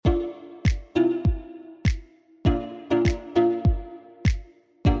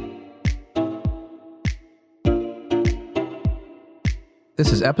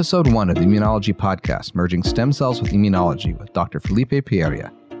This is episode 1 of the Immunology podcast, merging stem cells with immunology with Dr. Filipe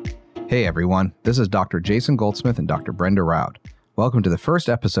Pereira. Hey everyone, this is Dr. Jason Goldsmith and Dr. Brenda Roud. Welcome to the first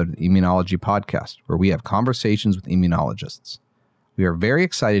episode of the Immunology podcast, where we have conversations with immunologists. We are very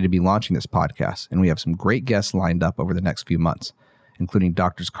excited to be launching this podcast, and we have some great guests lined up over the next few months, including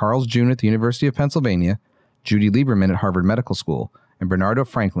Drs. Carl June at the University of Pennsylvania, Judy Lieberman at Harvard Medical School, and Bernardo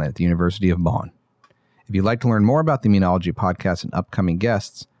Franklin at the University of Bonn. If you'd like to learn more about the Immunology podcast and upcoming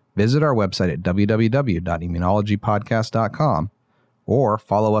guests, visit our website at www.immunologypodcast.com or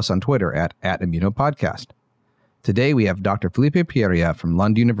follow us on Twitter at @immunopodcast. Today we have Dr. Filipe Pereira from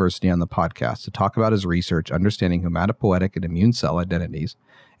Lund University on the podcast to talk about his research understanding hematopoietic and immune cell identities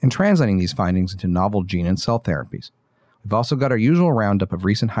and translating these findings into novel gene and cell therapies. We've also got our usual roundup of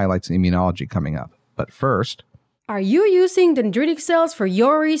recent highlights in immunology coming up. But first... Are you using dendritic cells for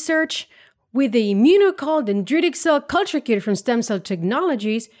your research? With the Immunology dendritic cell culture kit from Stem Cell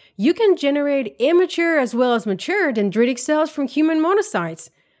Technologies, you can generate immature as well as mature dendritic cells from human monocytes.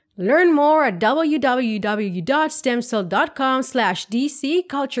 Learn more at www.stemcell.com/DC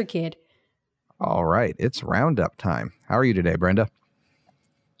culture kit. All right, it's roundup time. How are you today, Brenda?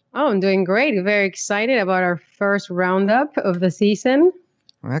 Oh, I'm doing great. Very excited about our first roundup of the season.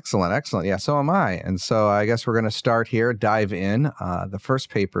 Excellent, excellent. Yeah, so am I. And so I guess we're going to start here, dive in. The first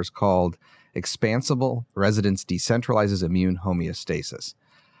paper is called Expansible Residence Decentralizes Immune Homeostasis.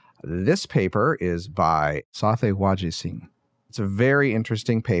 This paper is by Sathe Wajising. It's a very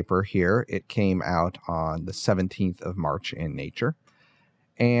interesting paper here. It came out on the 17th of March in Nature.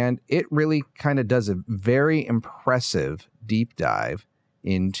 And it really kind of does a very impressive deep dive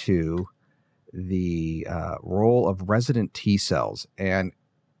into the role of resident T cells. And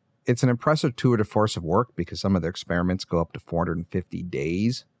it's an impressive tour de force of work because some of their experiments go up to 450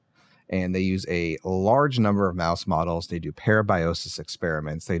 days. And they use a large number of mouse models. They do parabiosis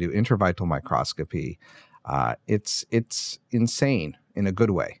experiments. They do intravital microscopy. It's insane in a good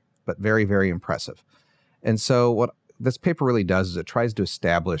way, but very, very impressive. And so what this paper really does is it tries to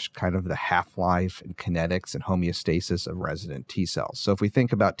establish kind of the half-life and kinetics and homeostasis of resident T cells. So if we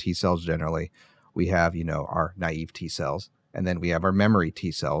think about T cells generally, we have, our naive T cells, and then we have our memory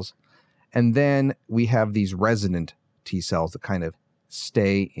T cells, and then we have these resident T cells that kind of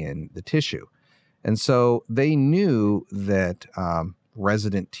stay in the tissue. And so they knew that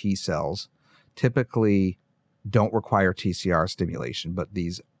resident T cells typically don't require TCR stimulation, but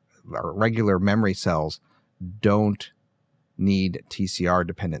these regular memory cells don't need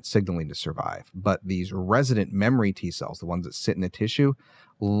TCR-dependent signaling to survive. But these resident memory T cells, the ones that sit in the tissue,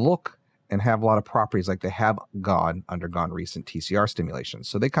 look and have a lot of properties like they have undergone recent TCR stimulation.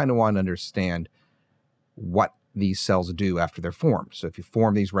 So they kind of want to understand what these cells do after they're formed. So if you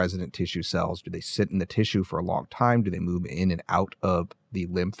form these resident tissue cells, do they sit in the tissue for a long time? Do they move in and out of the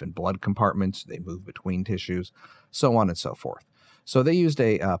lymph and blood compartments? Do they move between tissues? So on and so forth. So they used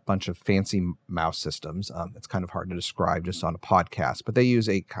a bunch of fancy mouse systems. It's kind of hard to describe just on a podcast, but they use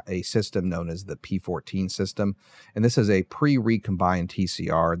a system known as the P14 system. And this is a pre-recombined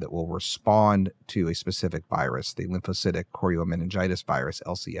TCR that will respond to a specific virus, the lymphocytic choriomeningitis virus,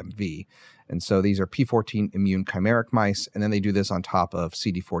 LCMV. And so these are P14 immune chimeric mice, and then they do this on top of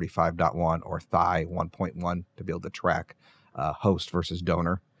CD45.1 or Thi 1.1 to be able to track host versus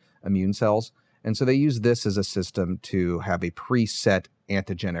donor immune cells. And so they use this as a system to have a preset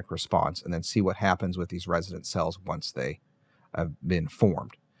antigenic response and then see what happens with these resident cells once they have been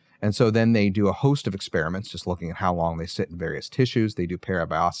formed. And so then they do a host of experiments, just looking at how long they sit in various tissues. They do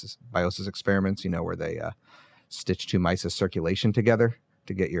parabiosis experiments, where they stitch two mice's circulation together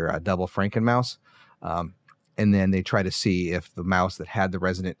to get your double Frankenmouse. And then they try to see if the mouse that had the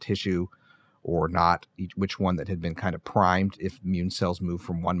resident tissue or not, which one that had been kind of primed, if immune cells move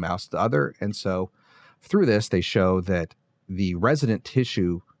from one mouse to the other. And so through this, they show that the resident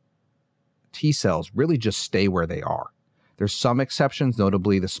tissue T cells really just stay where they are. There's some exceptions,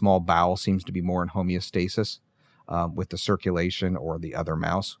 notably the small bowel seems to be more in homeostasis with the circulation or the other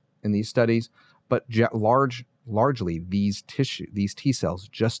mouse in these studies. But largely, these T cells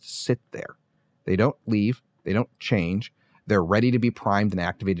just sit there. They don't leave. They don't change. They're ready to be primed and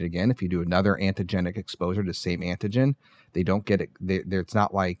activated again. If you do another antigenic exposure to the same antigen, they don't get it. It's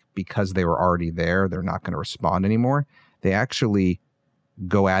not like because they were already there, they're not going to respond anymore. They actually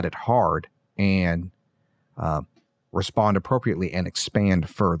go at it hard and respond appropriately and expand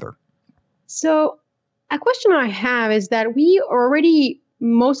further. So a question I have is that we already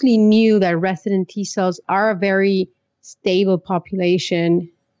mostly knew that resident T cells are a very stable population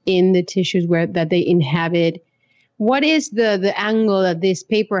in the tissues that they inhabit. What is the angle that this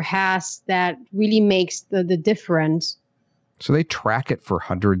paper has that really makes the difference? So they track it for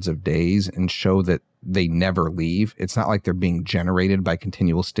hundreds of days and show that they never leave. It's not like they're being generated by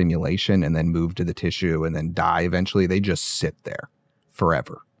continual stimulation and then move to the tissue and then die eventually. They just sit there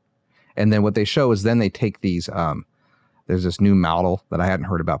forever. And then what they show is then they take these, there's this new model that I hadn't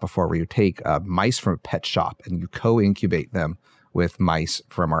heard about before where you take mice from a pet shop and you co-incubate them with mice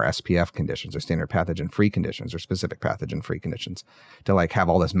from our SPF conditions or standard pathogen-free conditions or specific pathogen-free conditions to like have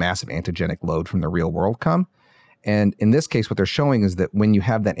all this massive antigenic load from the real world come. And in this case, what they're showing is that when you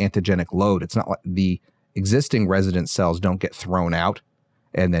have that antigenic load, it's not like the existing resident cells don't get thrown out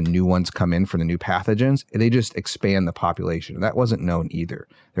and then new ones come in for the new pathogens. They just expand the population. And that wasn't known either.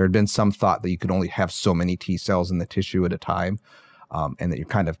 There had been some thought that you could only have so many T cells in the tissue at a time, and that you're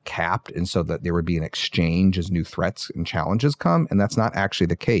kind of capped. And so that there would be an exchange as new threats and challenges come. And that's not actually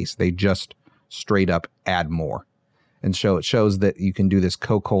the case. They just straight up add more. And so it shows that you can do this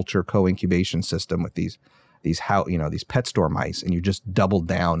co-culture, co-incubation system with these pet store mice, and you just double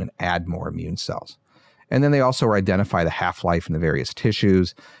down and add more immune cells. And then they also identify the half-life in the various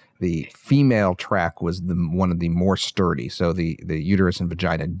tissues. The female track was one of the more sturdy. So the uterus and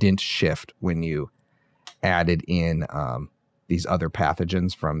vagina didn't shift when you added in these other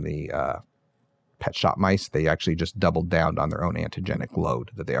pathogens from the pet shop mice. They actually just doubled down on their own antigenic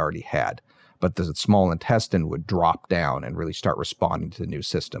load that they already had. But the small intestine would drop down and really start responding to the new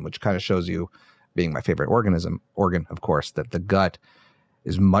system, which kind of shows you, being my favorite organ, of course, that the gut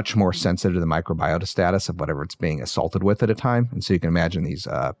is much more sensitive to the microbiota status of whatever it's being assaulted with at a time. And so you can imagine these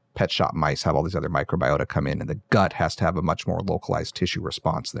pet shop mice have all these other microbiota come in, and the gut has to have a much more localized tissue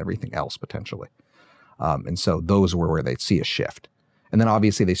response than everything else potentially. And so those were where they'd see a shift. And then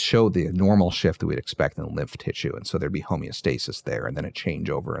obviously they showed the normal shift that we'd expect in the lymph tissue. And so there'd be homeostasis there and then a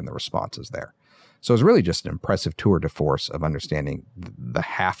changeover in the responses there. So it's really just an impressive tour de force of understanding the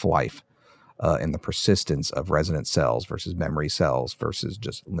half-life and the persistence of resident cells versus memory cells versus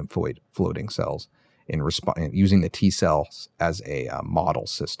just lymphoid floating cells in using the T cells as a model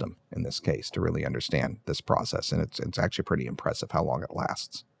system in this case to really understand this process. And it's actually pretty impressive how long it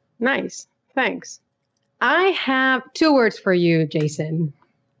lasts. Nice. Thanks. I have 2 words for you, Jason.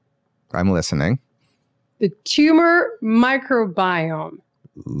 I'm listening. The tumor microbiome.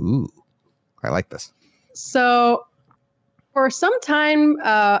 Ooh, I like this. So for some time,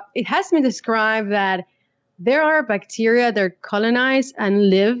 it has been described that there are bacteria that colonize and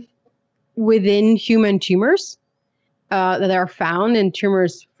live within human tumors that are found in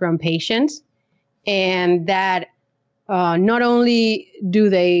tumors from patients, and that not only do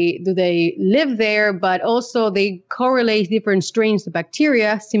they live there, but also they correlate different strains of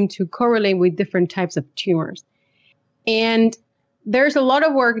bacteria seem to correlate with different types of tumors. And there's a lot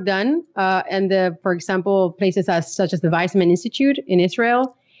of work done, for example, places such as the Weizmann Institute in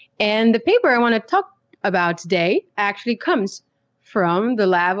Israel. And the paper I want to talk about today actually comes from the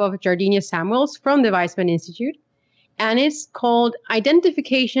lab of Jardinia Samuels from the Weizmann Institute. And it's called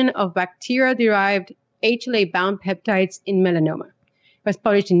Identification of Bacteria-Derived HLA-Bound Peptides in Melanoma. It was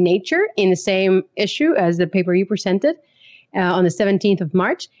published in Nature in the same issue as the paper you presented on the 17th of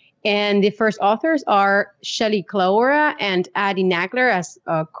March. And the first authors are Shelley Klaura and Adi Nagler as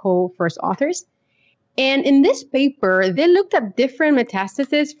co-first authors. And in this paper, they looked at different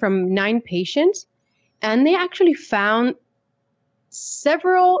metastases from 9 patients, and they actually found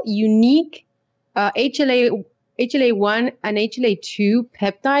several unique HLA1 and HLA2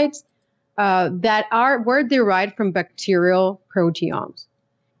 peptides that were derived from bacterial proteomes.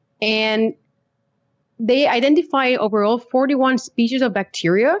 And they identified overall 41 species of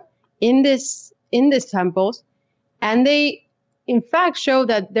bacteria in this samples, and they in fact show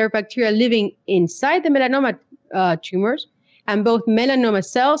that there are bacteria living inside the melanoma tumors, and both melanoma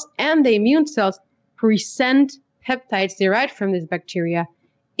cells and the immune cells present peptides derived from this bacteria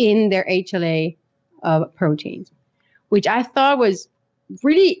in their HLA proteins, which I thought was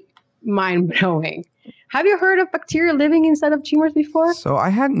really mind-blowing. Have you heard of bacteria living inside of tumors before? So I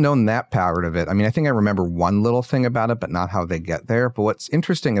hadn't known that part of it. I mean, I think I remember one little thing about it, but not how they get there. But what's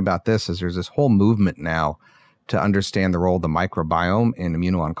interesting about this is there's this whole movement now to understand the role of the microbiome in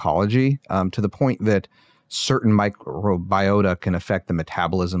immuno-oncology, to the point that certain microbiota can affect the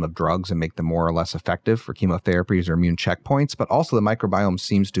metabolism of drugs and make them more or less effective for chemotherapies or immune checkpoints. But also the microbiome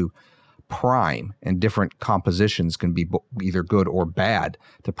seems to prime, and different compositions can be either good or bad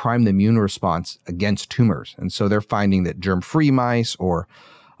to prime the immune response against tumors. And so they're finding that germ-free mice or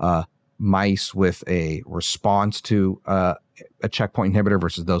mice with a response to a checkpoint inhibitor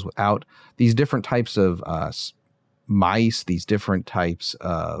versus those without, these different types of mice, these different types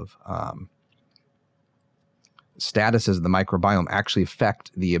of statuses of the microbiome actually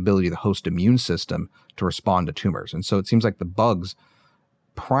affect the ability of the host immune system to respond to tumors. And so it seems like the bugs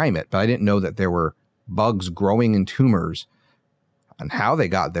prime it, but I didn't know that there were bugs growing in tumors, and how they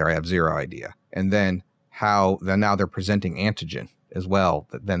got there, I have zero idea. And then now they're presenting antigen as well.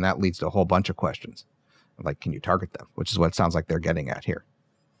 Then that leads to a whole bunch of questions. Like, can you target them? Which is what it sounds like they're getting at here.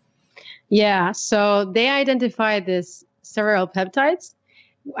 Yeah, so they identified this several peptides.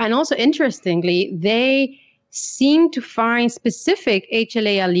 And also, interestingly, they seem to find specific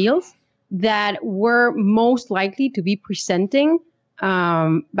HLA alleles that were most likely to be presenting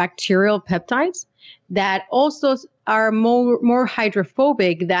bacterial peptides that also are more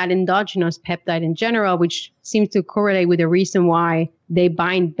hydrophobic than endogenous peptide in general, which seems to correlate with the reason why they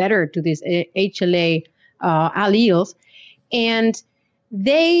bind better to these HLA alleles. And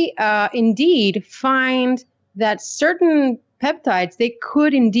they indeed find that certain peptides, they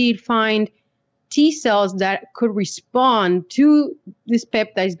could indeed find T cells that could respond to these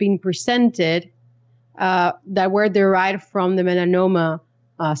peptides being presented that were derived from the melanoma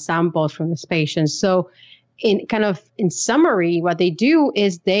samples from these patients. So in summary, what they do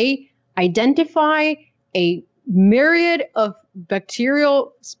is they identify a myriad of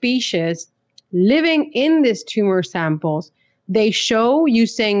bacterial species living in these tumor samples. They show,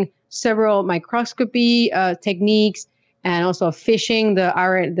 using several microscopy techniques and also fishing the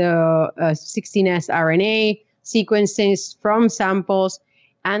 16S RNA sequences from samples,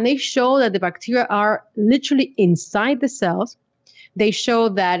 and they show that the bacteria are literally inside the cells. They show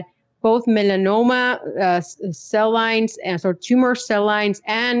that both melanoma cell lines, so tumor cell lines,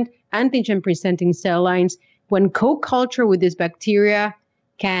 and antigen-presenting cell lines, when co-culture with this bacteria,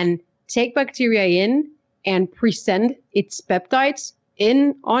 can take bacteria in and present its peptides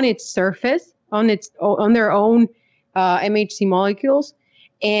on its surface, on their own MHC molecules,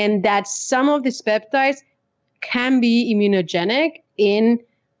 and that some of these peptides can be immunogenic in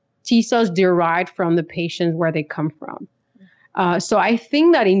T cells derived from the patients where they come from. So I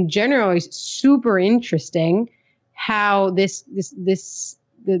think that in general is super interesting how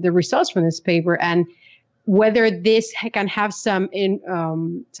the results from this paper, and whether this can have some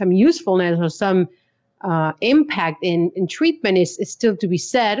usefulness or some impact in treatment is still to be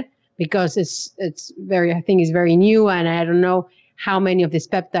said, because it's very new, and I don't know how many of these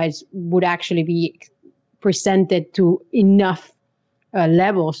peptides would actually be presented to enough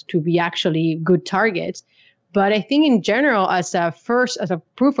levels to be actually good targets. But I think in general, as a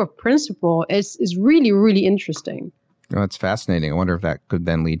proof of principle, is really, really interesting. Oh, that's fascinating. I wonder if that could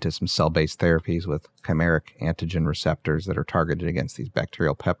then lead to some cell-based therapies with chimeric antigen receptors that are targeted against these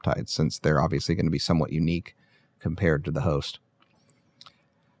bacterial peptides, since they're obviously going to be somewhat unique compared to the host.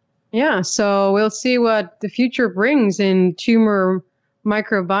 Yeah, so we'll see what the future brings in tumor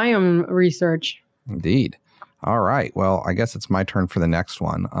microbiome research. Indeed. All right. Well, I guess it's my turn for the next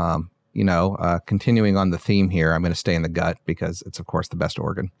one. Continuing on the theme here, I'm going to stay in the gut because it's, of course, the best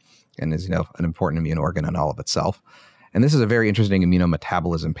organ and is, an important immune organ in all of itself. And this is a very interesting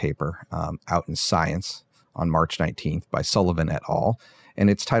immunometabolism paper out in Science on March 19th by Sullivan et al. And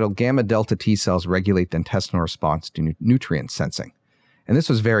it's titled Gamma Delta T Cells Regulate the Intestinal Response to Nutrient Sensing. And this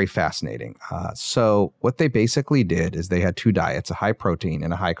was very fascinating. So what they basically did is they had two diets, a high protein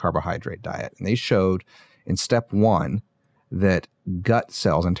and a high carbohydrate diet. And they showed in step 1 that gut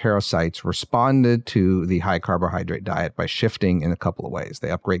cells, enterocytes, responded to the high carbohydrate diet by shifting in a couple of ways. They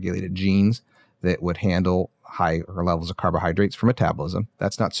upregulated genes that would handle higher levels of carbohydrates for metabolism.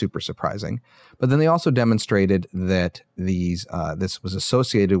 That's not super surprising. But then they also demonstrated that this was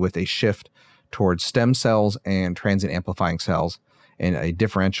associated with a shift towards stem cells and transient amplifying cells in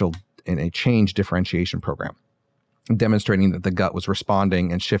a change differentiation program, demonstrating that the gut was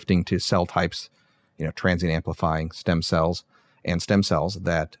responding and shifting to cell types, transient amplifying stem cells and stem cells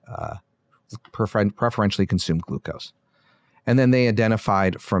that preferentially consume glucose. And then they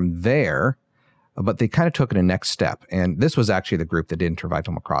identified from there, but they kind of took it a next step. And this was actually the group that did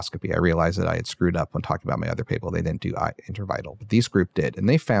intravital microscopy. I realized that I had screwed up when talking about my other paper. They didn't do intravital, but this group did. And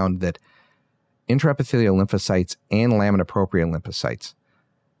they found that intraepithelial lymphocytes and lamina propria lymphocytes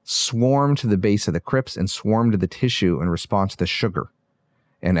swarmed to the base of the crypts and swarmed to the tissue in response to sugar,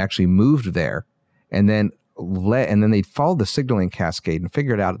 and actually moved there. And then they followed the signaling cascade and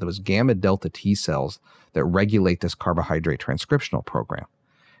figured out that there was gamma delta T cells that regulate this carbohydrate transcriptional program.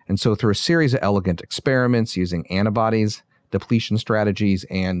 And so through a series of elegant experiments using antibodies, depletion strategies,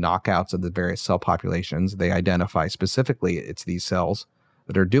 and knockouts of the various cell populations, they identify specifically it's these cells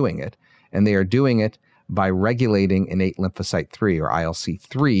that are doing it. And they are doing it by regulating innate lymphocyte 3 or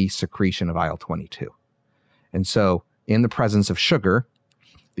ILC3 secretion of IL-22. And so in the presence of sugar,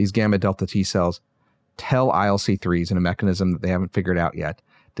 these gamma delta T cells tell ILC3s in a mechanism that they haven't figured out yet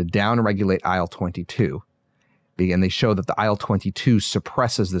to downregulate IL-22. And they show that the IL-22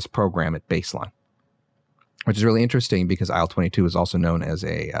 suppresses this program at baseline, which is really interesting because IL-22 is also known as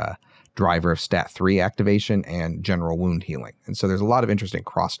a driver of STAT3 activation and general wound healing. And so there's a lot of interesting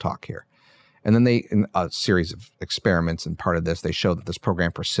crosstalk here. And then in a series of experiments, and part of this, they show that this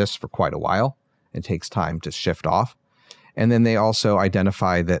program persists for quite a while. It takes time to shift off. And then they also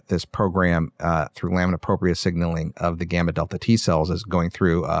identify that this program, through lamina propria signaling of the gamma delta T cells, is going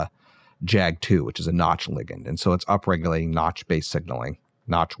through JAG2, which is a Notch ligand. And so it's upregulating Notch-based signaling,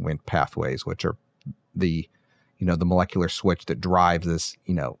 Notch-Wnt pathways, which are the molecular switch that drives this,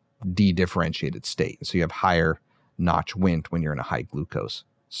 de-differentiated state. And so you have higher Notch-Wnt when you're in a high glucose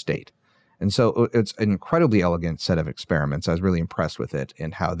state. And so it's an incredibly elegant set of experiments. I was really impressed with it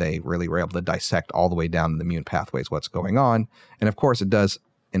and how they really were able to dissect all the way down the immune pathways what's going on. And of course, it does,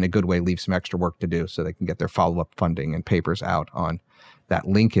 in a good way, leave some extra work to do so they can get their follow-up funding and papers out on that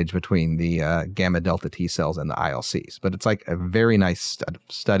linkage between the gamma delta T cells and the ILCs. But it's like a very nice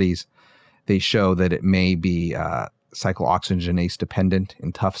studies. They show that it may be cyclooxygenase dependent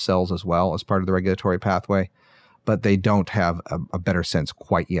in tough cells as well as part of the regulatory pathway, but they don't have a better sense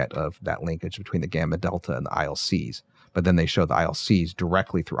quite yet of that linkage between the gamma delta and the ILCs. But then they show the ILCs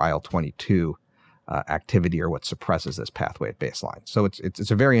directly through IL-22 activity or what suppresses this pathway at baseline. So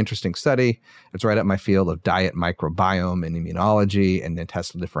it's a very interesting study. It's right up my field of diet, microbiome, and immunology and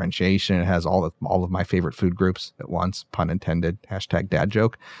intestinal differentiation. It has all of my favorite food groups at once, pun intended, #dad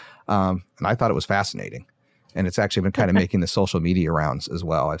joke. And I thought it was fascinating. And it's actually been kind of making the social media rounds as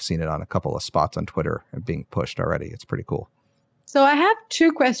well. I've seen it on a couple of spots on Twitter and being pushed already. It's pretty cool. So I have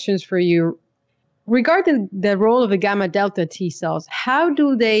two questions for you. Regarding the role of the gamma delta T cells, how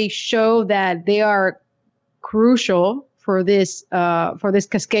do they show that they are crucial for this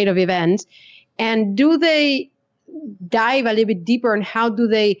cascade of events? And do they dive a little bit deeper on how do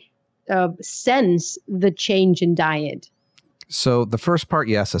they sense the change in diet? So the first part,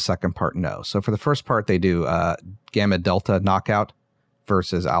 yes. The second part, no. So for the first part, they do gamma delta knockout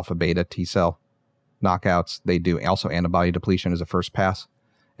versus alpha beta T cell knockouts. They do also antibody depletion as a first pass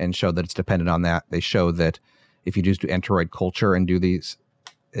and show that it's dependent on that. They show that if you just do enteroid culture and do these,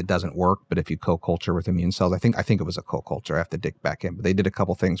 it doesn't work. But if you co-culture with immune cells, I think it was a co-culture. I have to dig back in. But they did a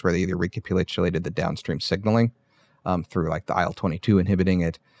couple things where they either recapitulated the downstream signaling through like the IL-22 inhibiting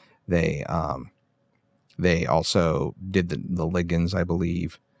it. They also did the ligands, I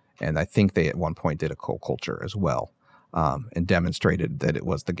believe, and I think they at one point did a co-culture as well, and demonstrated that it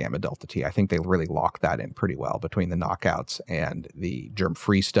was the gamma delta T. I think they really locked that in pretty well between the knockouts and the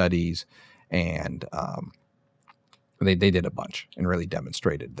germ-free studies, and they did a bunch and really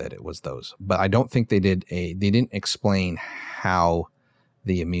demonstrated that it was those. But I don't think they didn't explain how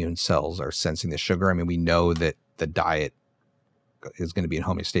the immune cells are sensing the sugar. I mean, we know that the diet is going to be in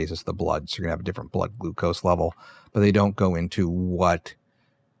homeostasis of the blood, so you're going to have a different blood glucose level, but they don't go into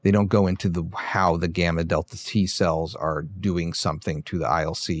how the gamma delta T cells are doing something to the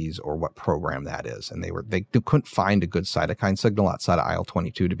ILCs or what program that is. And they couldn't find a good cytokine signal outside of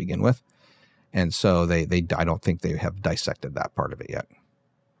IL-22 to begin with. And so I don't think they have dissected that part of it yet.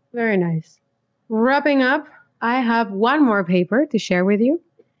 Very nice. Wrapping up, I have one more paper to share with you.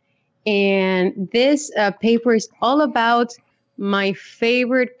 And this paper is all about my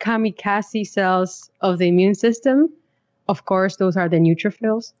favorite kamikaze cells of the immune system. Of course, those are the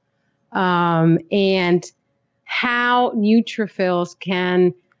neutrophils. And how neutrophils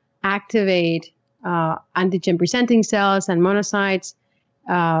can activate antigen-presenting cells and monocytes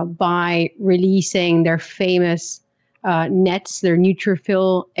by releasing their famous nets, their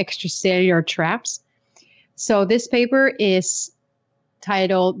neutrophil extracellular traps. So this paper is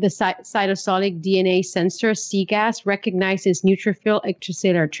titled "The Cytosolic DNA Sensor CGAS Recognizes Neutrophil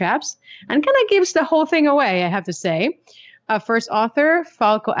Extracellular Traps," and kind of gives the whole thing away, I have to say. First author,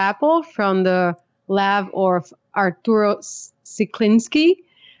 Falco Apple from the lab of Arturo Siklinski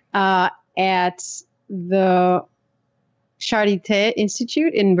at the Charité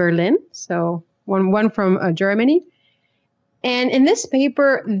Institute in Berlin. So one from Germany. And in this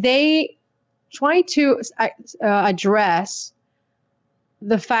paper, they try to address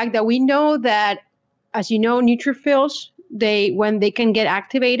the fact that we know that, as you know, neutrophils, when they can get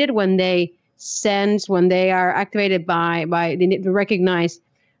activated, when they are activated by they recognize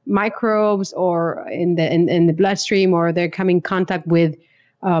microbes or in the bloodstream, or they're coming in contact with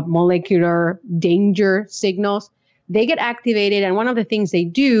molecular danger signals, they get activated. And one of the things they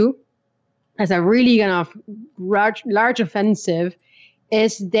do as a really kind of large offensive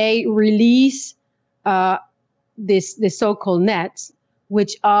is they release this so-called nets,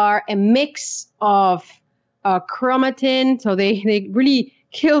 which are a mix of chromatin. So they really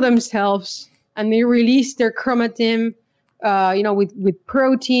kill themselves and they release their chromatin, with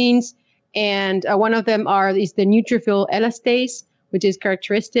proteins. And one of them is the neutrophil elastase, which is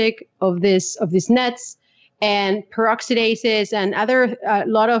characteristic of these nets, and peroxidases and other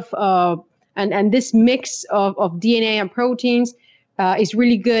lot of and this mix of DNA and proteins is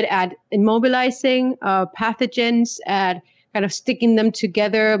really good at immobilizing pathogens, at kind of sticking them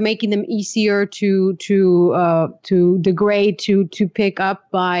together, making them easier to degrade, to pick up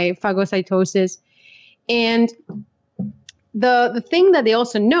by phagocytosis. And the thing that they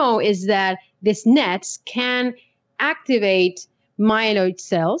also know is that these nets can activate myeloid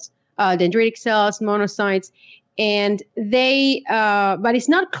cells, dendritic cells, monocytes, and but it's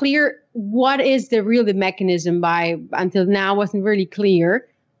not clear what is the mechanism. Until now wasn't really clear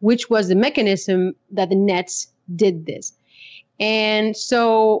which was the mechanism that the nets did this. And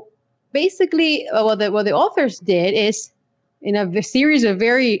so basically what the authors did is, in a series of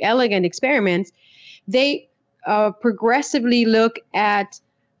very elegant experiments, they progressively look at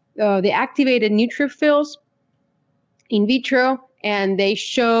the activated neutrophils in vitro, and they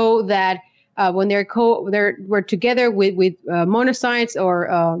show that when we're together with monocytes or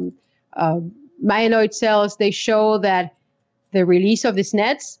myeloid cells, they show that the release of these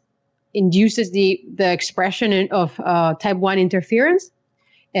nets induces the expression of type 1 interference.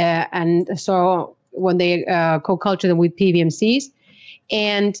 And so when they co-culture them with PBMCs,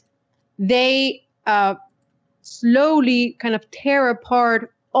 and they slowly kind of tear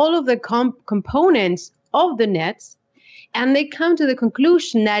apart all of the components of the nets, and they come to the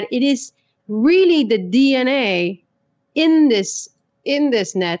conclusion that it is really the DNA in this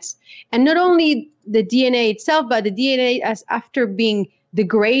nets, and not only the DNA itself, but the DNA as after being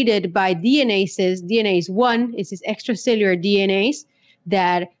degraded by DNases. DNase 1 is these extracellular DNAs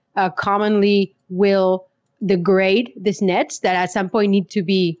that commonly will degrade these nets that at some point need to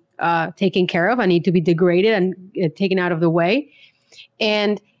be taken care of and need to be degraded and taken out of the way.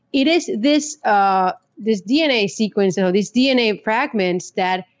 And it is this DNA sequence, or these DNA fragments,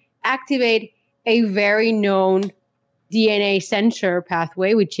 that activate a very known DNA sensor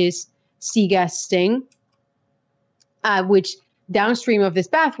pathway, which is cGAS-STING, which downstream of this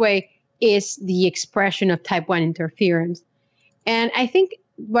pathway is the expression of type 1 interference. And I think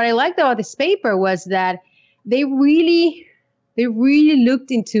what I liked about this paper was that they really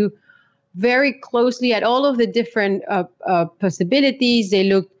looked into very closely at all of the different possibilities. They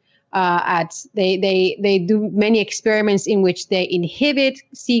looked they do many experiments in which they inhibit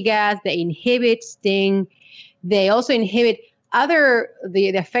cGAS, they inhibit STING, they also inhibit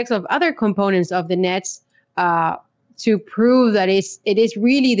the effects of other components of the nets to prove that it is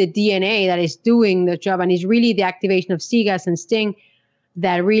really the DNA that is doing the job, and is really the activation of cGAS and STING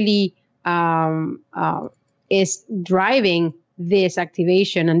that really is driving this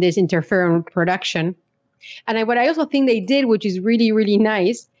activation and this interferon production. And what I also think they did, which is really, really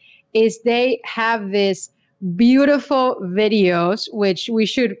nice, is they have this beautiful videos, which we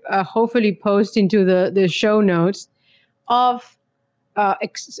should hopefully post into the show notes, of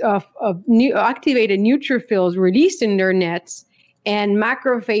activated neutrophils released in their nets, and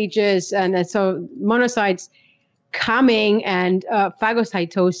macrophages, and so monocytes coming and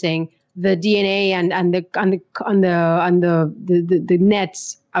phagocytosing the DNA and the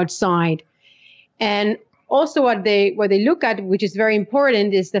nets outside. And also what they look at, which is very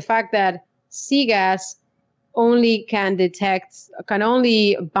important, is the fact that cGAS can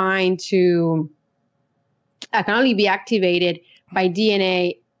only be activated by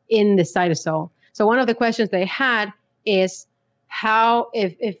DNA in the cytosol. So one of the questions they had is how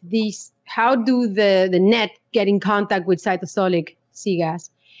do the net get in contact with cytosolic cGAS?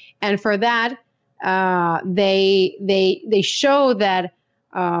 And for that, they show that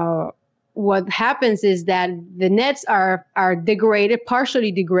what happens is that the nets are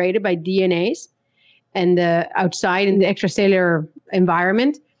partially degraded by DNase and outside in the extracellular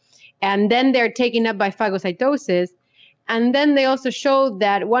environment, and then they're taken up by phagocytosis. And then they also show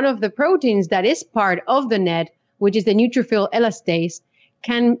that one of the proteins that is part of the net, which is the neutrophil elastase,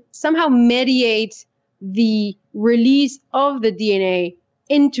 can somehow mediate the release of the DNA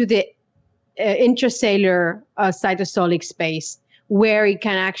into the intracellular cytosolic space, where it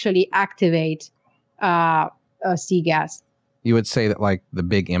can actually activate cGAS. You would say that like the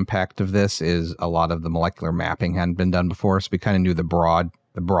big impact of this is a lot of the molecular mapping hadn't been done before, so we kind of knew the broad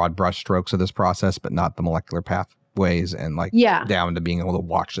brush strokes of this process, but not the molecular pathways, and down to being able to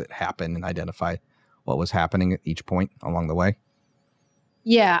watch it happen and identify what was happening at each point along the way.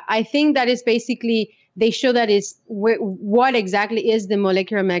 Yeah, I think that is basically they show that what exactly is the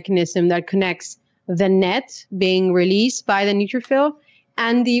molecular mechanism that connects the net being released by the neutrophil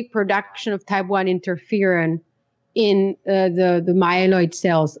and the production of type 1 interferon in the myeloid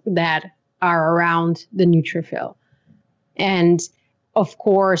cells that are around the neutrophil. And of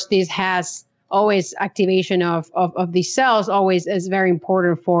course, this has always activation of these cells always is very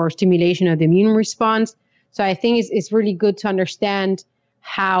important for stimulation of the immune response. So I think it's really good to understand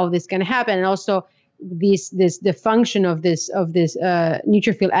how this can happen, and also the function of this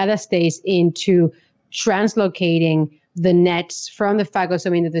neutrophil elastase into translocating the nets from the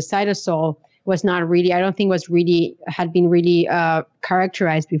phagosome into the cytosol was not really, I don't think had been really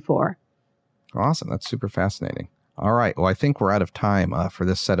characterized before. Awesome. That's super fascinating. All right. Well, I think we're out of time for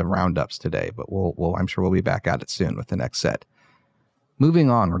this set of roundups today, but I'm sure we'll be back at it soon with the next set.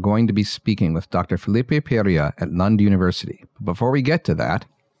 Moving on, we're going to be speaking with Dr. Filipe Pereira at Lund University. But before we get to that,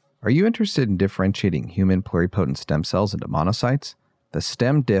 are you interested in differentiating human pluripotent stem cells into monocytes? The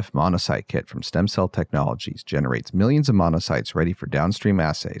StemDiff monocyte kit from Stem Cell Technologies generates millions of monocytes ready for downstream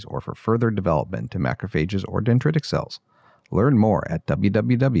assays or for further development to macrophages or dendritic cells. Learn more at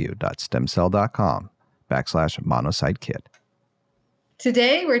www.stemcell.com/monocyte kit.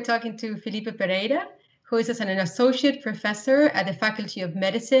 Today, we're talking to Filipe Pereira, who is an associate professor at the Faculty of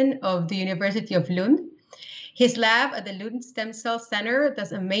Medicine of the University of Lund. His lab at the Lund Stem Cell Center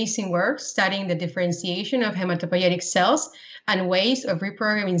does amazing work studying the differentiation of hematopoietic cells and ways of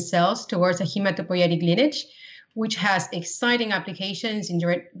reprogramming cells towards a hematopoietic lineage, which has exciting applications in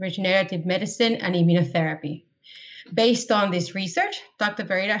regenerative medicine and immunotherapy. Based on this research, Dr.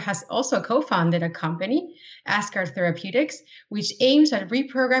 Pereira has also co-founded a company, Asgard Therapeutics, which aims at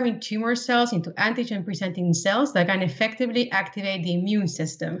reprogramming tumor cells into antigen-presenting cells that can effectively activate the immune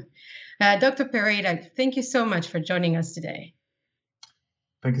system. Dr. Pereira, thank you so much for joining us today.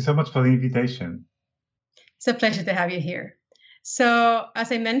 Thank you so much for the invitation. It's a pleasure to have you here. So,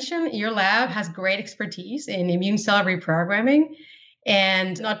 as I mentioned, your lab has great expertise in immune cell reprogramming.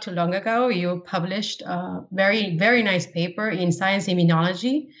 And not too long ago, you published a very, very nice paper in Science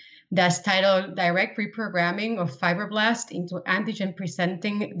Immunology that's titled Direct Reprogramming of Fibroblasts into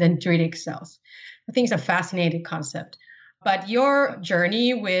Antigen-Presenting Dendritic Cells. I think it's a fascinating concept. But your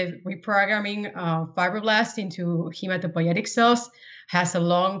journey with reprogramming fibroblasts into hematopoietic cells has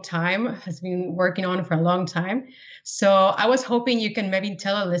been working on for a long time. So I was hoping you can maybe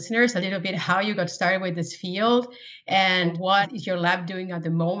tell our listeners a little bit how you got started with this field and what is your lab doing at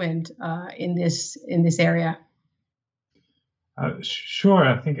the moment in this area. Sure.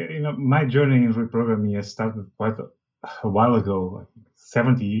 I think my journey in reprogramming has started quite a while ago,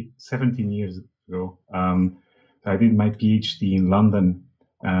 17 years ago. I did my PhD in London.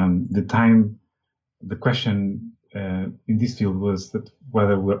 The question in this field was that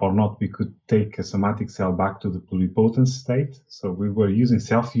whether or not we could take a somatic cell back to the pluripotent state. So we were using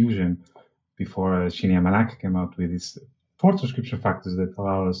cell fusion before Shinya Manaka came out with these 4 transcription factors that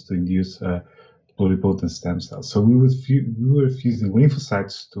allow us to induce pluripotent stem cells. So we were fusing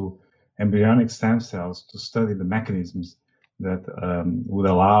lymphocytes to embryonic stem cells to study the mechanisms that would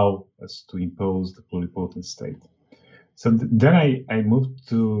allow us to impose the pluripotent state. So then I moved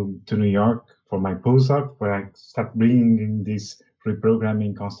to New York for my postdoc, where I started bringing in these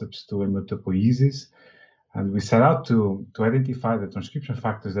reprogramming concepts to hematopoiesis. And we set out to identify the transcription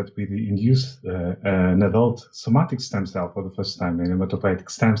factors that would induce an adult somatic stem cell for the first time, an hematopoietic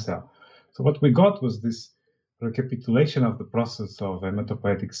stem cell. So what we got was this recapitulation of the process of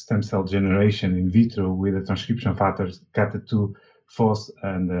hematopoietic stem cell generation in vitro with the transcription factors CAT2, FOS,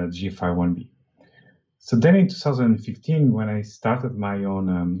 and GFI1B. So then in 2015, when I started my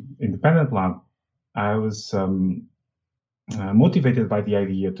own independent lab, I was motivated by the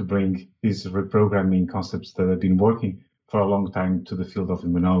idea to bring these reprogramming concepts that have been working for a long time to the field of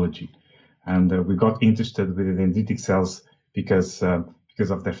immunology. And we got interested with the dendritic cells because of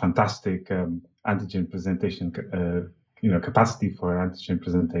their fantastic antigen presentation, capacity for antigen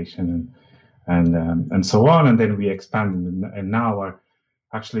presentation and so on. And then we expanded and now are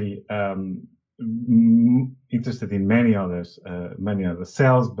actually interested in many other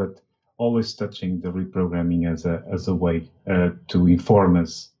cells, but always touching the reprogramming as a way to inform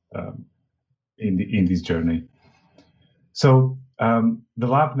us in this journey. So the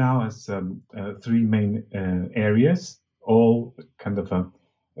lab now has 3 main areas, all kind of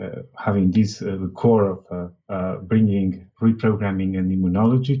having this the core of bringing reprogramming and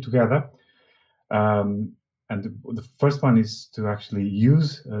immunology together. And the first one is to actually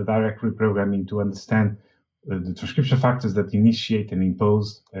use direct reprogramming to understand the transcription factors that initiate and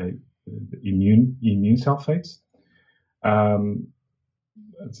impose immune cell fates.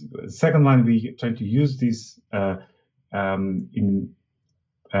 second line, we try to use this in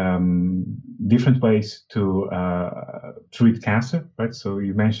different ways to treat cancer, right? So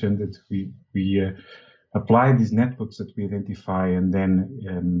you mentioned that we apply these networks that we identify, and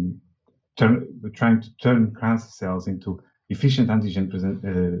then we're trying to turn cancer cells into efficient antigen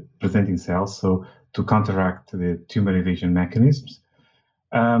presenting cells, so to counteract the tumor evasion mechanisms.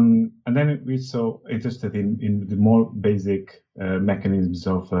 And then we're so interested in the more basic mechanisms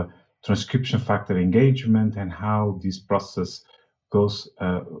of transcription factor engagement and how this process goes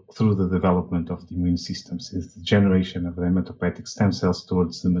through the development of the immune system, since the generation of the hematopoietic stem cells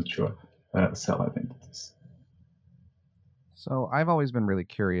towards the mature cell identities. So I've always been really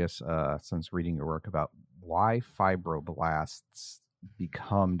curious since reading your work about why fibroblasts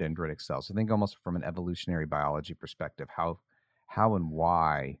become dendritic cells. I think almost from an evolutionary biology perspective, how and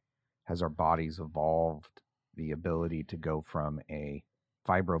why has our bodies evolved the ability to go from a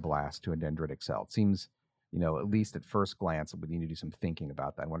fibroblast to a dendritic cell? It seems, at least at first glance, we need to do some thinking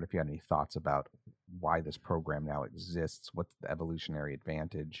about that. I wonder if you had any thoughts about why this program now exists. What's the evolutionary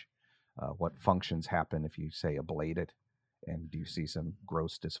advantage? What functions happen if you, say, ablate it? And do you see some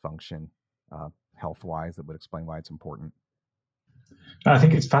gross dysfunction health-wise that would explain why it's important? I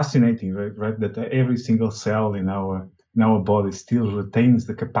think it's fascinating, right? That every single cell in our body still retains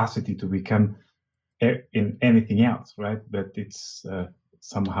the capacity to become in anything else, right? But it's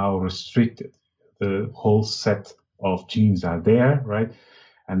somehow restricted. The whole set of genes are there, right?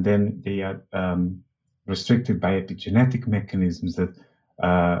 And then they are restricted by epigenetic mechanisms that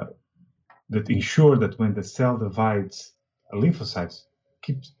ensure that when the cell divides, a lymphocyte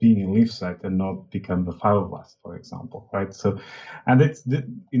keeps being a lymphocyte and not become a fibroblast, for example, right? So, and it's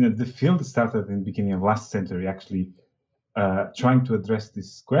the field started in the beginning of last century, actually trying to address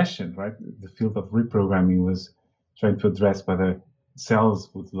this question, right? The field of reprogramming was trying to address whether cells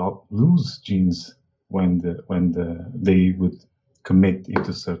would lose genes when they would commit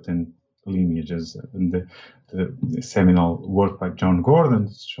into certain lineages. And the seminal work by John Gordon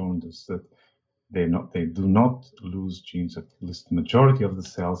has shown us that they do not lose genes, at least the majority of the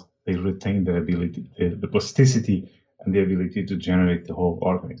cells. They retain their ability, the plasticity and the ability to generate the whole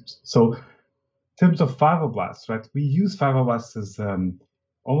organisms. So in terms of fibroblasts, right, we use fibroblasts as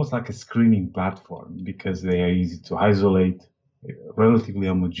almost like a screening platform because they are easy to isolate, relatively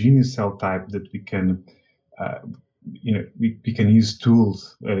homogeneous cell type that we can we can use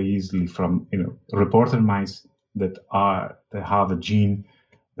tools very easily from reporter mice that have a gene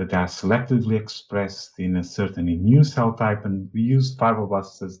that are selectively expressed in a certain immune cell type, and we use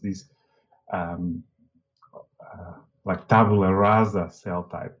fibroblasts as this like tabula rasa cell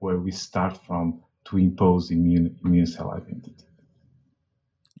type where we start from to impose immune cell identity.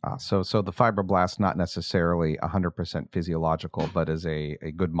 So the fibroblast not necessarily 100% physiological, but is a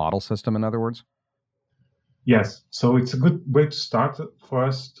good model system, in other words? Yes, so it's a good way to start for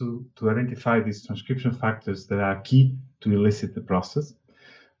us to identify these transcription factors that are key to elicit the process.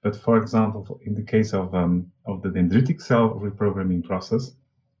 But for example, in the case of the dendritic cell reprogramming process,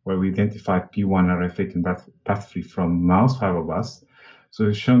 where we identified P1RF8 and path3 from mouse fibroblasts, so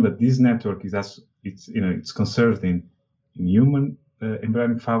it's shown that this network it's conserved in human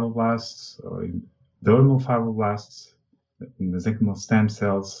embryonic fibroblasts or in dermal fibroblasts, in mesenchymal stem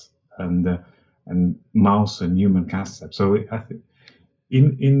cells, and mouse and human cancer types. So I think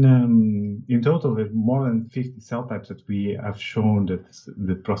in total, there are more than 50 cell types that we have shown that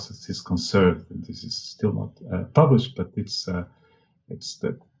the process is conserved. And this is still not published, but it's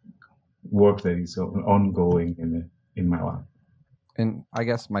the work that is ongoing in my lab. And I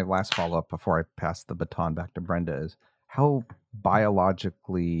guess my last follow-up before I pass the baton back to Brenda is how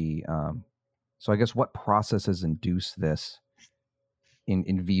biologically, so I guess what processes induce this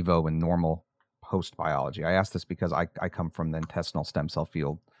in vivo and normal host biology? I ask this because I come from the intestinal stem cell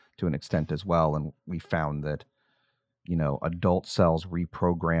field to an extent as well, and we found that adult cells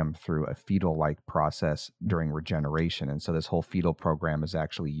reprogram through a fetal-like process during regeneration, and so this whole fetal program is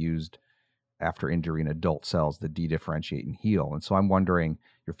actually used after injury in adult cells that de-differentiate and heal. And so I'm wondering,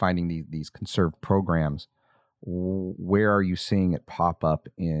 you're finding these conserved programs, where are you seeing it pop up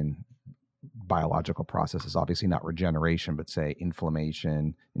in biological processes? Obviously not regeneration, but say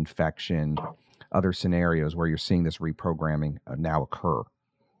inflammation, infection, other scenarios where you're seeing this reprogramming now occur.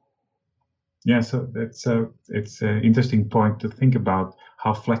 Yeah, so it's an interesting point to think about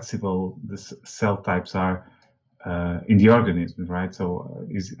how flexible the cell types are in the organism, right? So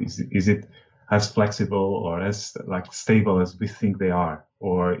is it as flexible or as stable as we think they are,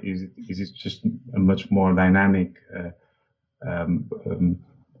 or is it just a much more dynamic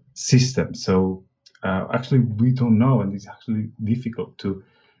system? So actually we don't know, and it's actually difficult to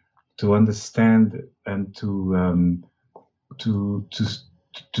understand and to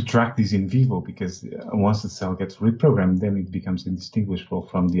track this in vivo, because once the cell gets reprogrammed, then it becomes indistinguishable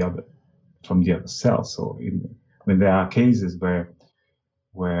from the other cells. So when there are cases where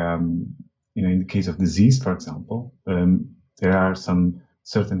in the case of disease, for example, there are some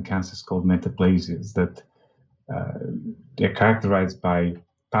certain cancers called metaplasias that they're characterized by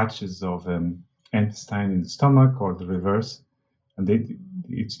patches of intestine in the stomach or the reverse, and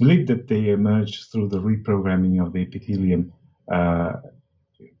it's believed that they emerge through the reprogramming of the epithelium,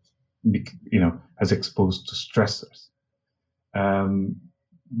 as exposed to stressors.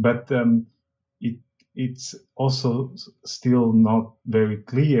 But it's also still not very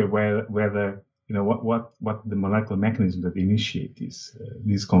clear whether what the molecular mechanism that initiate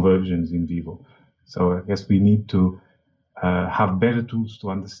these conversions in vivo. So I guess we need to have better tools to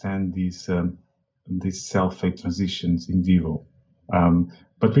understand these cell fate transitions in vivo.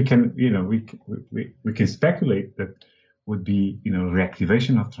 But we can we can speculate that would be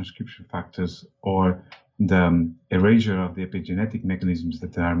reactivation of transcription factors or the erasure of the epigenetic mechanisms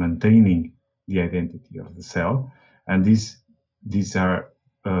that are maintaining the identity of the cell, and these are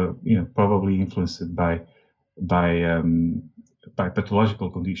probably influenced by pathological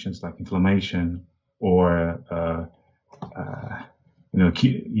conditions like inflammation or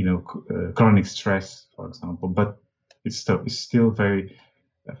chronic stress, for example. But it's still very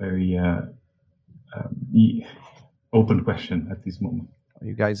open question at this moment. Are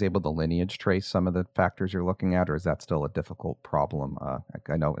you guys able to lineage trace some of the factors you're looking at, or is that still a difficult problem?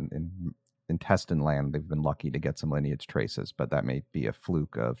 I know in intestine land, they've been lucky to get some lineage traces, but that may be a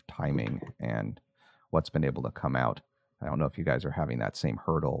fluke of timing and what's been able to come out. I don't know if you guys are having that same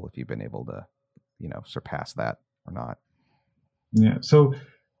hurdle, if you've been able to, surpass that or not. Yeah. So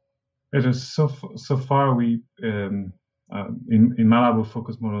so far we in my lab we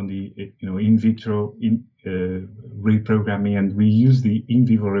focus more on the in vitro reprogramming, and we use the in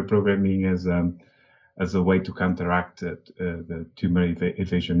vivo reprogramming as a way to counteract the tumor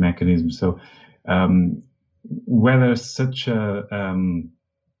evasion mechanism. So whether such a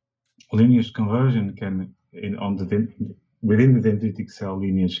lineage conversion can within the dendritic cell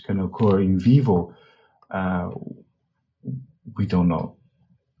lineage can occur in vivo, we don't know.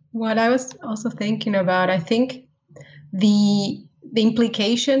 What I was also thinking about, I think the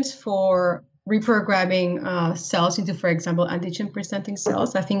implications for reprogramming cells into, for example, antigen-presenting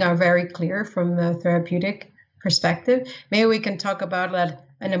cells, I think are very clear from the therapeutic perspective. Maybe we can talk about that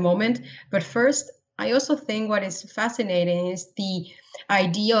in a moment. But first, I also think what is fascinating is the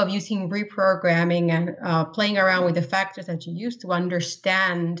idea of using reprogramming and playing around with the factors that you use to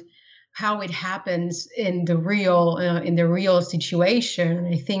understand how it happens in the real situation.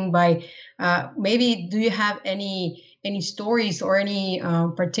 I think by maybe, do you have any stories or any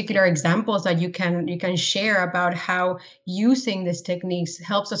particular examples that you can share about how using these techniques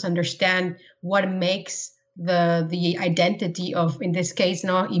helps us understand what makes the identity of, in this case,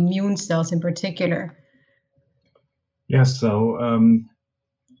 immune cells in particular? Yes. So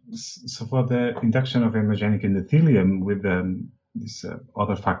for the induction of immunogenic endothelium with these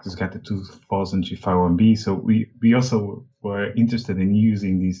other factors, GATA2, FOS, and G501B. So we also were interested in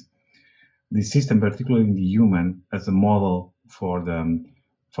using this system, particularly in the human, as a model for the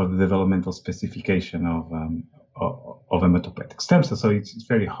developmental specification of hematopoietic stem cells. So it's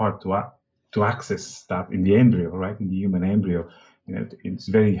very hard to access that in the embryo, right? In the human embryo, it's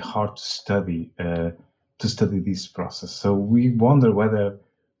very hard to study this process. So we wonder whether,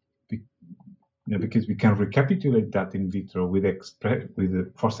 because we can recapitulate that in vitro with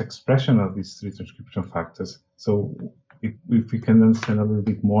the forced expression of these three transcription factors. So if we can understand a little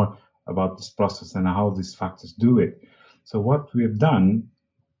bit more about this process and how these factors do it. So what we have done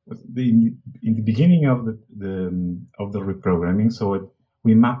in the beginning of the reprogramming, so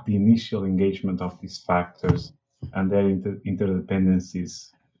we mapped the initial engagement of these factors and their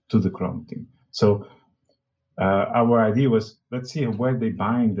interdependencies to the chromatin. So our idea was, let's see where they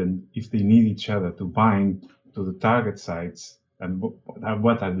bind and if they need each other to bind to the target sites, and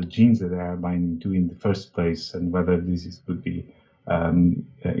what are the genes that they are binding to in the first place, and whether this would be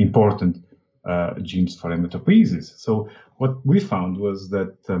important genes for hematopoiesis. So what we found was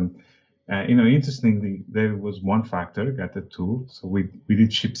that, interestingly, there was one factor, GATA2. So we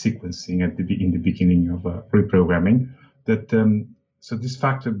did chip sequencing in the beginning of reprogramming that. So this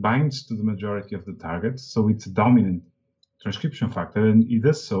factor binds to the majority of the targets, so it's a dominant transcription factor, and it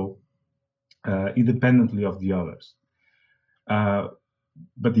does so independently of the others.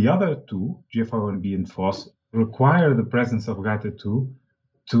 But the other two, GFR1B and FOS, require the presence of GATA2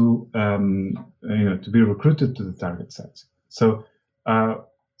 to to be recruited to the target sites. So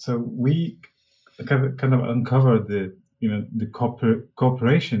we kind of uncovered the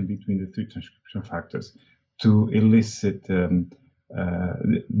cooperation between the three transcription factors to elicit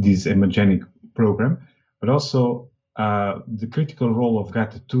this immunogenic program, but also the critical role of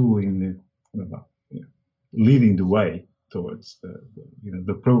GATA2 in leading the way towards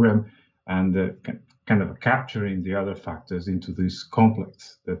the program, and kind of capturing the other factors into this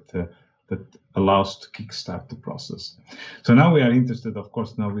complex that allows to kickstart the process. So now we are interested, of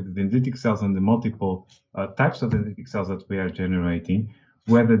course, now with the dendritic cells and the multiple types of dendritic cells that we are generating,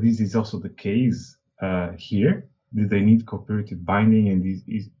 whether this is also the case here. Do they need cooperative binding, and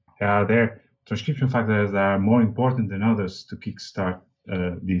are there transcription factors that are more important than others to kickstart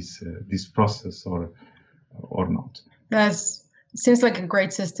this process, or not? Seems like a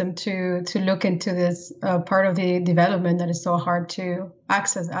great system to look into this part of the development that is so hard to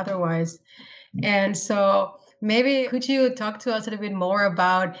access otherwise. And so maybe could you talk to us a little bit more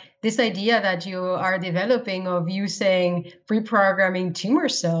about this idea that you are developing of using reprogramming tumor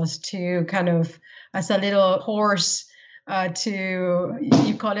cells to kind of as a little horse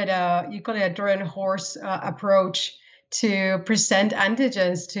you call it a Trojan horse approach to present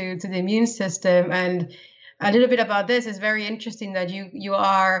antigens to the immune system. And a little bit about this is very interesting that you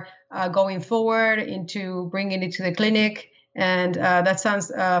are going forward into bringing it to the clinic, and that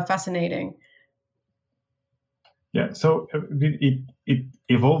sounds fascinating. Yeah, so it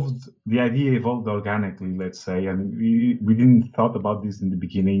evolved. The idea evolved organically, let's say, and we didn't thought about this in the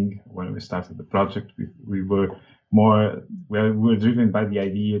beginning when we started the project. We were driven by the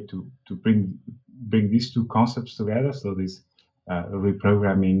idea to bring these two concepts together. So this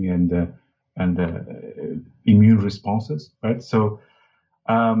reprogramming and immune responses, right? So,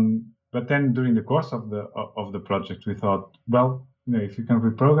 but then during the course of the project, we thought, well, if you can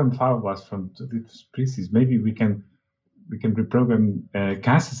reprogram fibroblasts from this species, maybe we can reprogram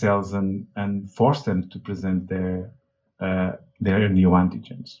cancer cells and force them to present their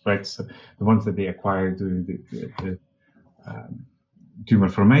neoantigens, right? So the ones that they acquire during the tumor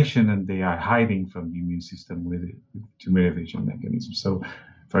formation, and they are hiding from the immune system with tumor evasion mechanism. So,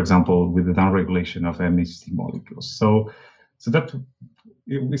 for example, with the downregulation of MHC molecules. So that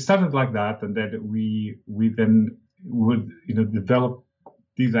we started like that, and then we then would develop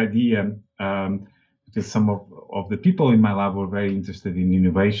this idea because some of the people in my lab were very interested in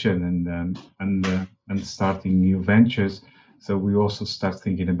innovation and starting new ventures. So we also start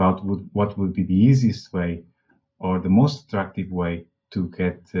thinking about what would be the easiest way or the most attractive way to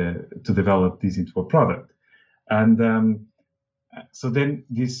get to develop this into a product. And so then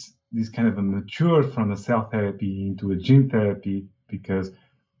this kind of matured from a cell therapy into a gene therapy, because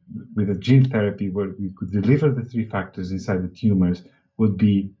with a gene therapy where we could deliver the three factors inside the tumors would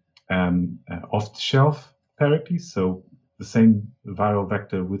be off-the-shelf therapy. So the same viral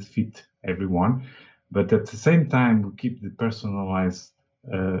vector would fit everyone, but at the same time we keep the personalized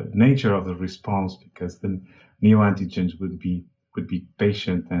nature of the response, because the neoantigens would be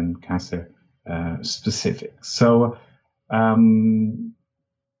patient and cancer specific. So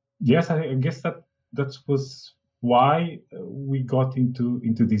yes, I guess that was why we got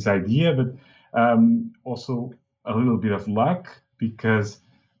into this idea, but also a little bit of luck, because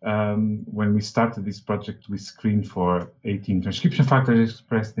when we started this project, we screened for 18 transcription factors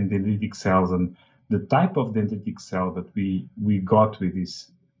expressed in dendritic cells, and the type of dendritic cell that we got with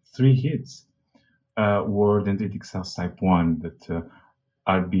these 3 hits were dendritic cells type 1 that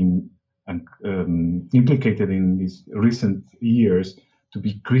are being implicated in these recent years to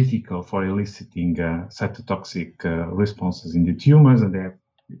be critical for eliciting cytotoxic responses in the tumors, and they're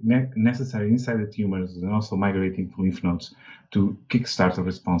necessary inside the tumors and also migrating to lymph nodes to kickstart a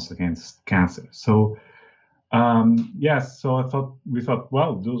response against cancer. So yes, so we thought,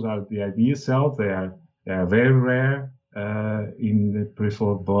 well, those are the ideal cells. They are very rare in the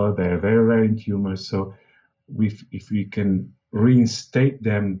peripheral blood. They are very rare in tumors. So if we can reinstate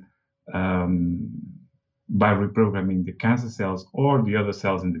them by reprogramming the cancer cells or the other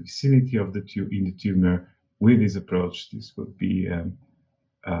cells in the vicinity of the tumor with this approach, this would be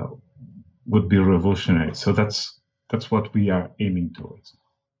revolutionary. So that's what we are aiming towards.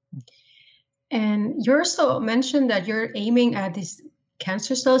 And you also mentioned that you're aiming at these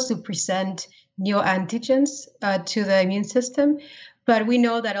cancer cells to present neoantigens to the immune system. But we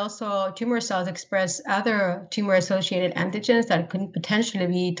know that also tumor cells express other tumor-associated antigens that could potentially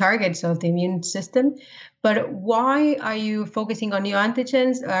be targets of the immune system. But why are you focusing on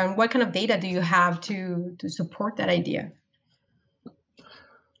neoantigens, and what kind of data do you have to support that idea?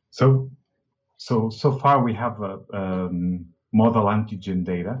 So far we have model antigen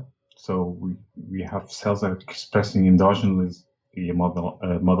data. So we have cells that are expressing endogenously a model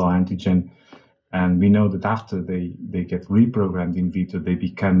antigen, and we know that after they get reprogrammed in vitro, they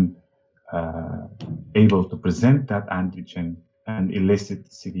become able to present that antigen and elicit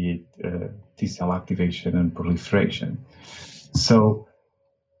CD8 T cell activation and proliferation. So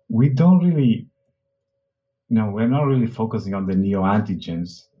we don't really, we're not really focusing on the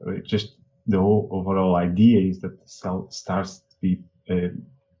neoantigens. Just the whole overall idea is that the cell starts to be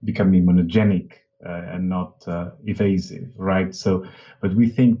become immunogenic and not evasive, right? So, but we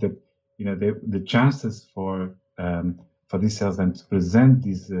think that the chances for these cells then to present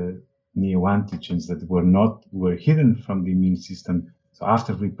these neoantigens that were hidden from the immune system, so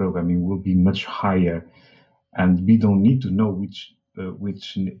after reprogramming, will be much higher, and we don't need to know which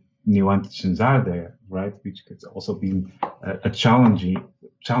neoantigens are there, right? Which could also be a challenging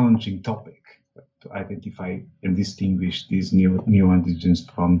topic to identify and distinguish these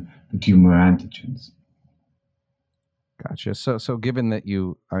neoantigens from the tumor antigens. Gotcha. So given that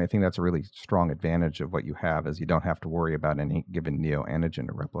I think that's a really strong advantage of what you have, is you don't have to worry about any given neoantigen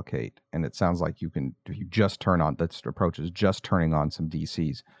to replicate. And it sounds like if you just turn on, this approach is just turning on some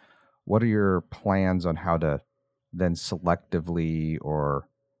DCs. What are your plans on how to then selectively or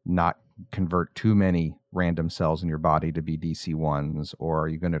not convert too many random cells in your body to be DC1s? Or are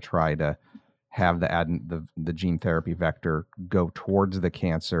you going to try to have the gene therapy vector go towards the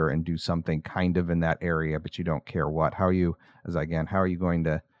cancer and do something kind of in that area, but you don't care what? How are you going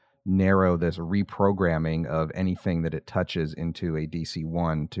to narrow this reprogramming of anything that it touches into a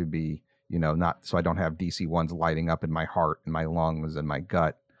DC1 to be, not so I don't have DC1s lighting up in my heart and my lungs and my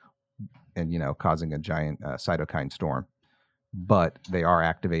gut and, causing a giant cytokine storm, but they are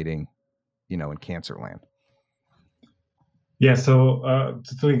activating, in cancer land? Yeah, so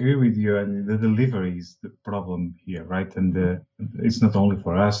to agree with you, and the delivery is the problem here, right? And it's not only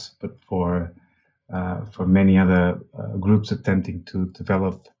for us, but for many other groups attempting to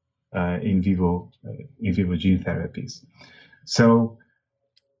develop in vivo gene therapies. So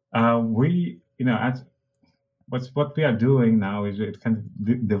what we are doing now is kind of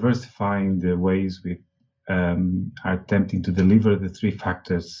diversifying the ways we are attempting to deliver the three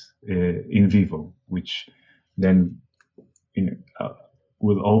factors in vivo, which then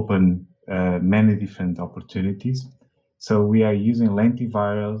will open many different opportunities. So we are using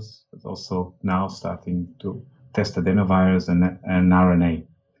lentivirals, but also now starting to test adenovirus and RNA,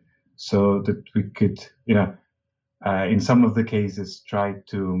 so that we could, in some of the cases, try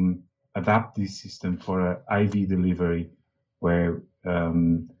to adapt this system for IV delivery, where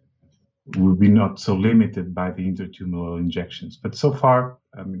we'll be not so limited by the intratumoral injections. But so far,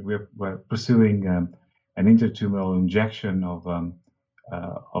 we're pursuing an intratumoral injection of a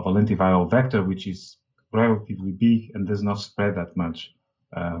lentiviral vector, which is relatively big and does not spread that much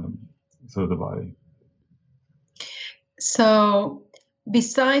through the body. So,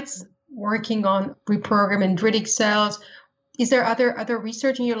 besides working on reprogramming dendritic cells, is there other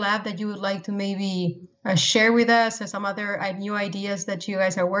research in your lab that you would like to maybe share with us, or some other new ideas that you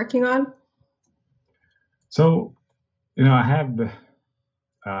guys are working on? So, I have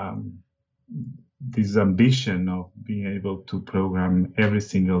this ambition of being able to program every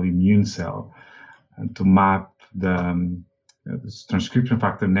single immune cell and to map the transcription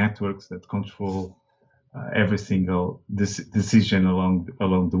factor networks that control every single decision along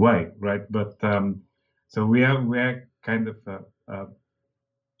the way, right? But so we are kind of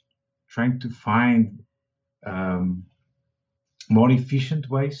trying to find more efficient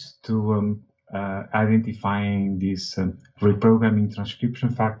ways to identifying these reprogramming transcription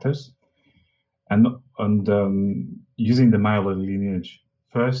factors, and using the myeloid lineage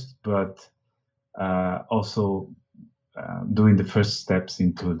first, but also doing the first steps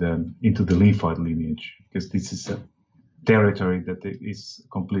into the lymphoid lineage, because this is a territory that is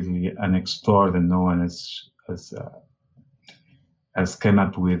completely unexplored, and no one has come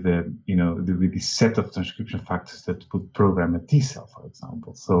up with with this set of transcription factors that would program a T cell, for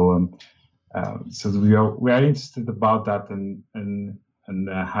example. So so we are interested about that, and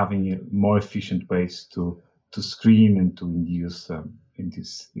having more efficient ways to screen and to induce in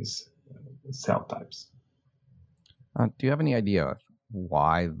these cell types. Do you have any idea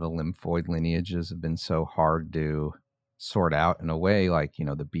why the lymphoid lineages have been so hard to sort out? In a way, like,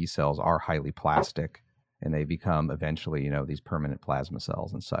 the B cells are highly plastic and they become eventually, these permanent plasma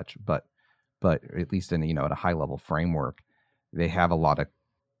cells and such. But at least in, at a high level framework, they have a lot of,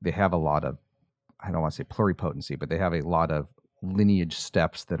 I don't want to say pluripotency, but they have a lot of lineage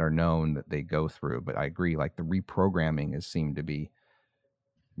steps that are known that they go through. But I agree, like the reprogramming has seemed to be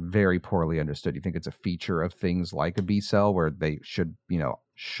very poorly understood? You think it's a feature of things like a B cell where they should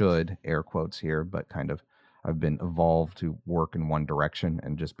air quotes here, but kind of have been evolved to work in one direction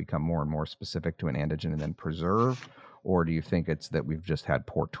and just become more and more specific to an antigen and then preserve? Or do you think it's that we've just had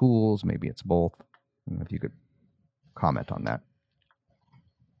poor tools? Maybe it's both. If you could comment on that.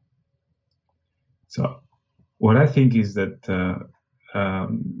 So what I think is that,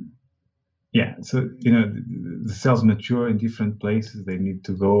 so, the cells mature in different places. They need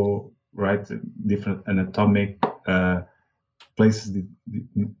to go different anatomic places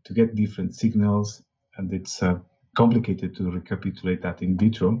to get different signals. And it's complicated to recapitulate that in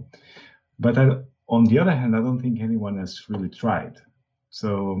vitro. But on the other hand, I don't think anyone has really tried.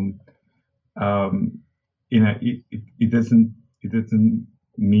 So, it doesn't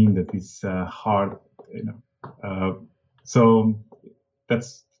mean that it's hard, so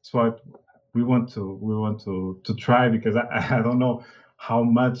that's what we want to try, because I don't know how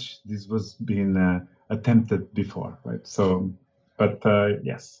much this was being attempted before, right? So, but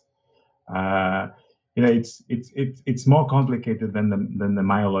yes, it's more complicated than the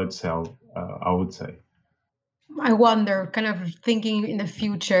myeloid cell, I would say. I wonder, kind of thinking in the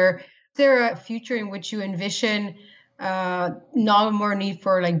future, is there a future in which you envision no more need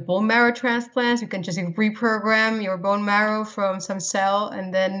for like bone marrow transplants? You can just reprogram your bone marrow from some cell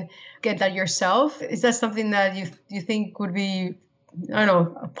and then get that yourself. Is that something that you think would be, I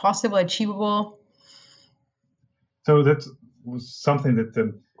don't know, possible, achievable? So that was something that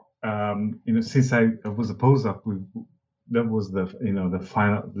since I was a postdoc, that was the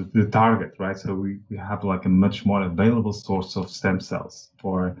final target, right? So we have like a much more available source of stem cells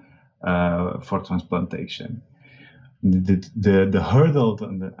for transplantation. The hurdle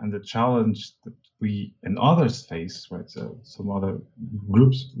and the challenge that we and others face, right? So some other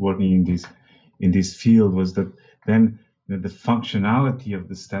groups working in this field was that then the functionality of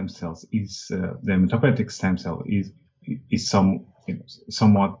the stem cells is the hematopoietic stem cell is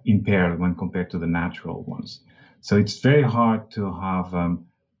somewhat impaired when compared to the natural ones. So it's very hard to have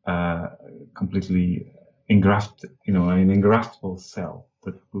completely an engraftable cell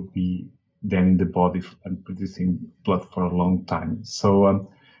that would be then in the body and producing blood for a long time. So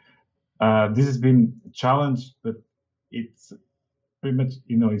this has been a challenge, but it's pretty much,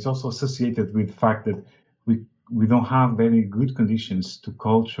 it's also associated with the fact that we don't have very good conditions to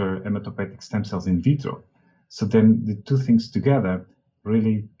culture hematopoietic stem cells in vitro. So then the two things together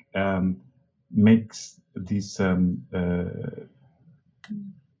really makes this kind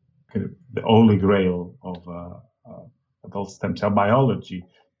of the holy grail of adult stem cell biology,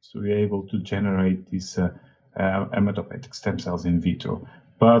 to be able to generate these hematopoietic stem cells in vitro.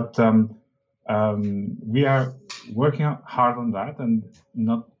 But we are working hard on that, and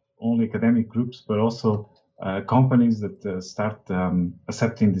not only academic groups, but also companies that start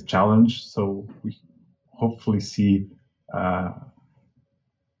accepting the challenge. So we hopefully see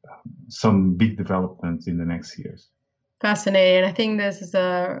some big developments in the next years. Fascinating. I think this is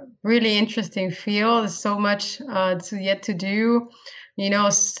a really interesting field. There's so much yet to do.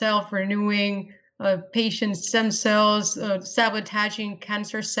 Self-renewing patient stem cells, sabotaging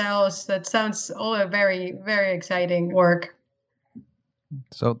cancer cells. That sounds all a very, very exciting work.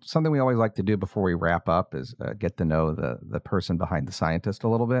 So something we always like to do before we wrap up is get to know the person behind the scientist a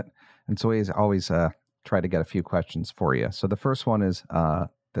little bit. And so we always try to get a few questions for you. So the first one is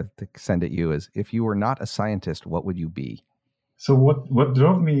to send at you is, if you were not a scientist, what would you be? So what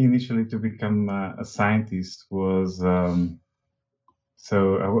drove me initially to become a scientist was,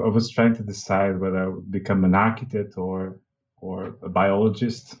 so I was trying to decide whether I would become an architect or a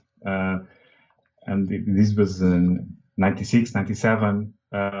biologist. And this was in 96, 97.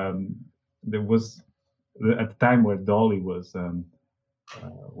 There was at the time where Dolly was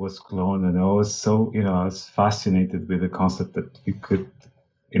cloned, and I was I was fascinated with the concept that we could,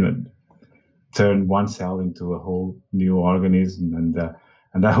 turn one cell into a whole new organism, and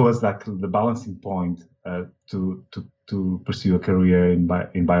that was like the balancing point to pursue a career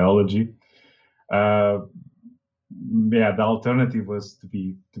in biology. The alternative was to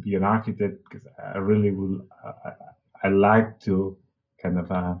be an architect, because I really would. I like to kind of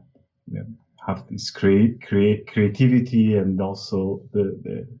have this creativity, and also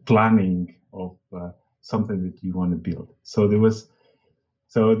the planning of something that you want to build. So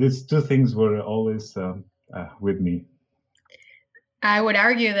these two things were always with me. I would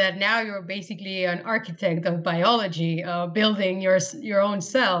argue that now you're basically an architect of biology, building your own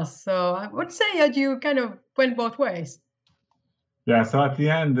cells. So I would say that you kind of went both ways. Yeah. So at the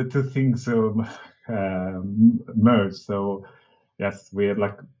end, the two things merged. So yes, we had,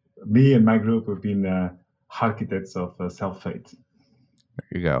 like, me and my group have been architects of cell fate. There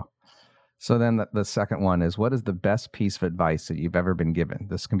you go. So then the second one is, what is the best piece of advice that you've ever been given?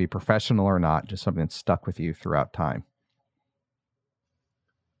 This can be professional or not, just something that's stuck with you throughout time.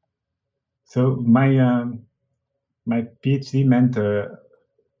 So my PhD mentor,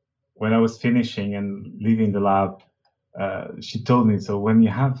 when I was finishing and leaving the lab, she told me, so when you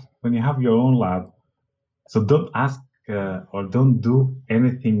have your own lab, so don't ask or don't do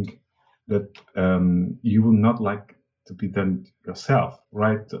anything that you would not like to be done yourself,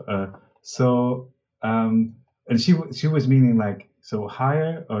 right? And she was meaning like, so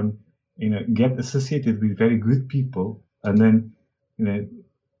hire or get associated with very good people, and then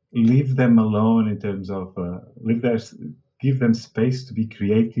leave them alone in terms of give them space to be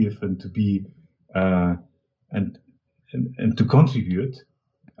creative and to be and to contribute,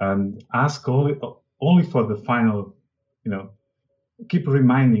 and ask only for the final, keep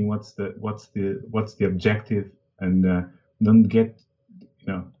reminding what's the objective, and don't get,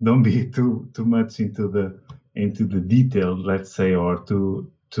 don't be too much into the detail, let's say, or too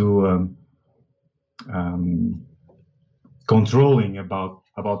controlling about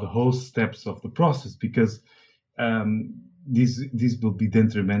the whole steps of the process, because this will be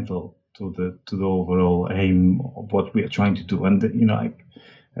detrimental to the overall aim of what we are trying to do. And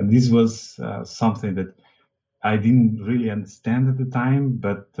and this was something that I didn't really understand at the time,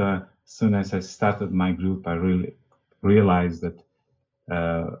 but as soon as I started my group, I really realized that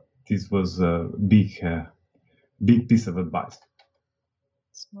this was a big piece of advice.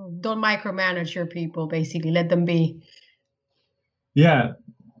 So don't micromanage your people, basically. Let them be. Yeah,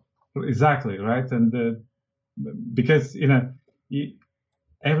 exactly, right. And because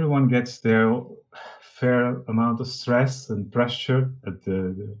everyone gets their fair amount of stress and pressure at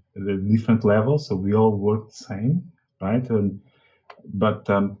the different levels, so we all work the same, right? But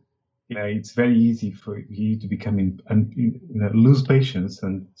it's very easy for you to become lose patience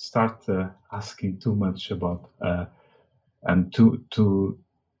and start asking too much about and too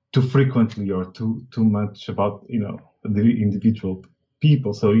frequently, or too much about the individual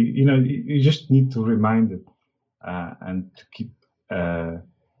people. So you just need to remind it and to keep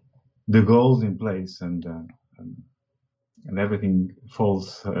the goals in place, and everything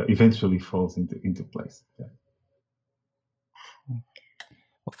eventually falls into place. Yeah.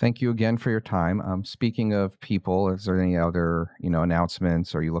 Well, thank you again for your time. Speaking of people, is there any other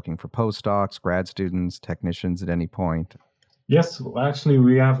announcements? Are you looking for postdocs, grad students, technicians at any point? Yes, actually,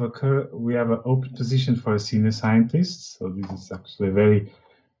 we have an open position for a senior scientist. So this is actually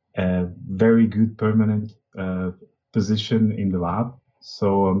a very good permanent position in the lab.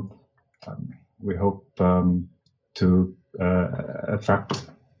 So we hope to attract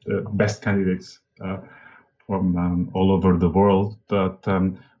the best candidates from all over the world. But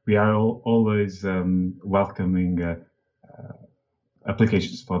we are always welcoming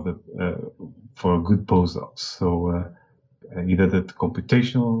applications for good postdocs. So either the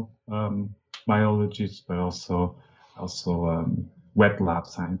computational biologists, but also wet lab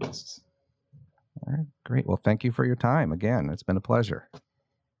scientists. All right, great. Well, thank you for your time again. It's been a pleasure.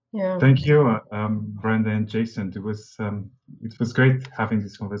 Yeah. Thank you, Brenda and Jason. It was great having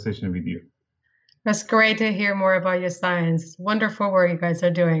this conversation with you. That's great to hear more about your science. Wonderful work you guys are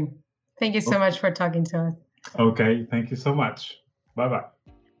doing. Thank you so much for talking to us. Okay, thank you so much. Bye-bye.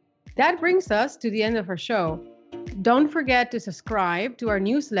 That brings us to the end of our show. Don't forget to subscribe to our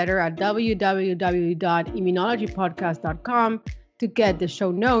newsletter at www.immunologypodcast.com to get the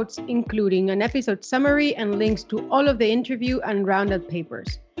show notes, including an episode summary and links to all of the interview and roundup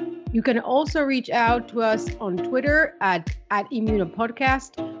papers. You can also reach out to us on Twitter at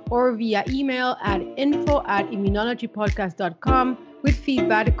Immunopodcast or via email at info@immunologypodcast.com with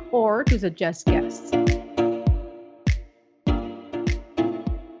feedback or to suggest guests.